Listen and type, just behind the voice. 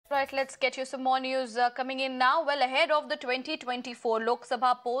right, let's get you some more news coming in now. Well, ahead of the 2024 Lok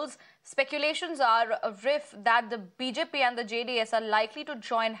Sabha polls, speculations are rife that the BJP and the JDS are likely to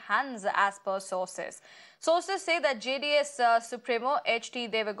join hands as per sources. Sources say that JDS Supremo D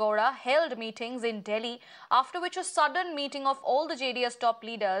Deve Gowda held meetings in Delhi, after which a sudden meeting of all the JDS top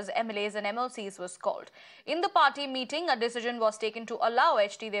leaders, MLAs and MLCs was called. In the party meeting, a decision was taken to allow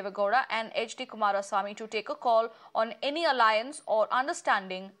D Deve Gowda and D Kumaraswamy to take a call on any alliance or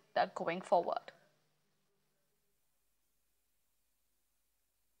understanding that going forward.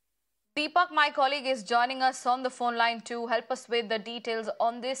 Deepak, my colleague, is joining us on the phone line to help us with the details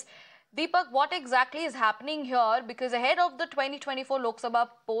on this. Deepak, what exactly is happening here? Because ahead of the 2024 Lok Sabha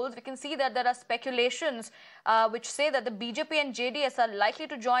polls, we can see that there are speculations which say that the BJP and JDS are likely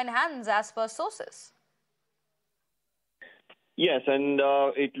to join hands as per sources. Yes, and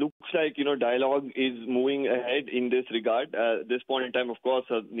it looks like, dialogue is moving ahead in this regard. At this point in time, of course,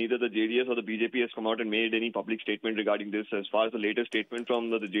 neither the JDS or the BJP has come out and made any public statement regarding this. As far as the latest statement from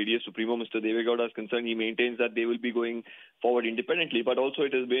the JDS Supremo, Mr. Deve Gowda, is concerned, he maintains that they will be going forward independently, but also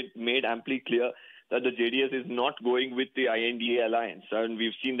it has been made amply clear that the JDS is not going with the INDA alliance. And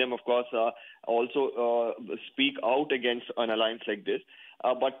we've seen them, of course, also speak out against an alliance like this.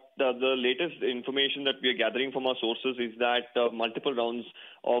 But the latest information that we are gathering from our sources is that multiple rounds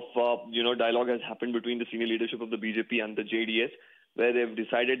of dialogue has happened between the senior leadership of the BJP and the JDS, where they've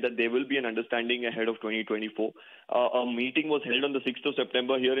decided that there will be an understanding ahead of 2024. A meeting was held on the 6th of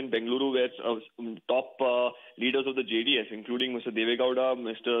September here in Bengaluru, where top leaders of the JDS, including Mr. Deve Gowda,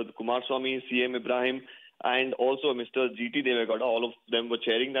 Mr. Kumaraswamy, CM Ibrahim, and also Mr. GT Deve Gowda, all of them were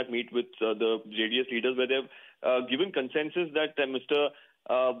chairing that meet with the JDS leaders, where they've given consensus that Mr.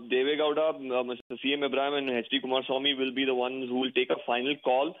 Deve Gowda, Mr. CM Ibrahim and HD Kumaraswamy will be the ones who will take a final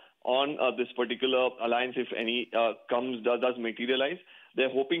call on this particular alliance, if any does materialize. They're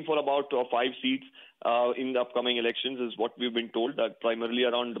hoping for about 5 seats in the upcoming elections, is what we've been told, primarily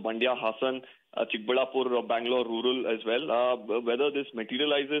around Mandya, Hassan, Chikballapur, Bangalore rural as well. Whether this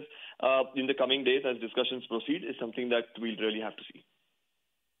materializes in the coming days as discussions proceed is something that we'll really have to see.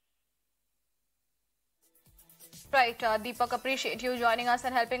 Right, Deepak, appreciate you joining us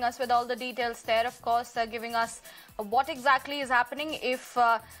and helping us with all the details there. Of course, giving us what exactly is happening. If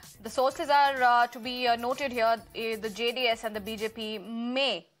the sources are to be noted here, the JDS and the BJP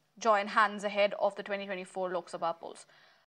may join hands ahead of the 2024 Lok Sabha polls.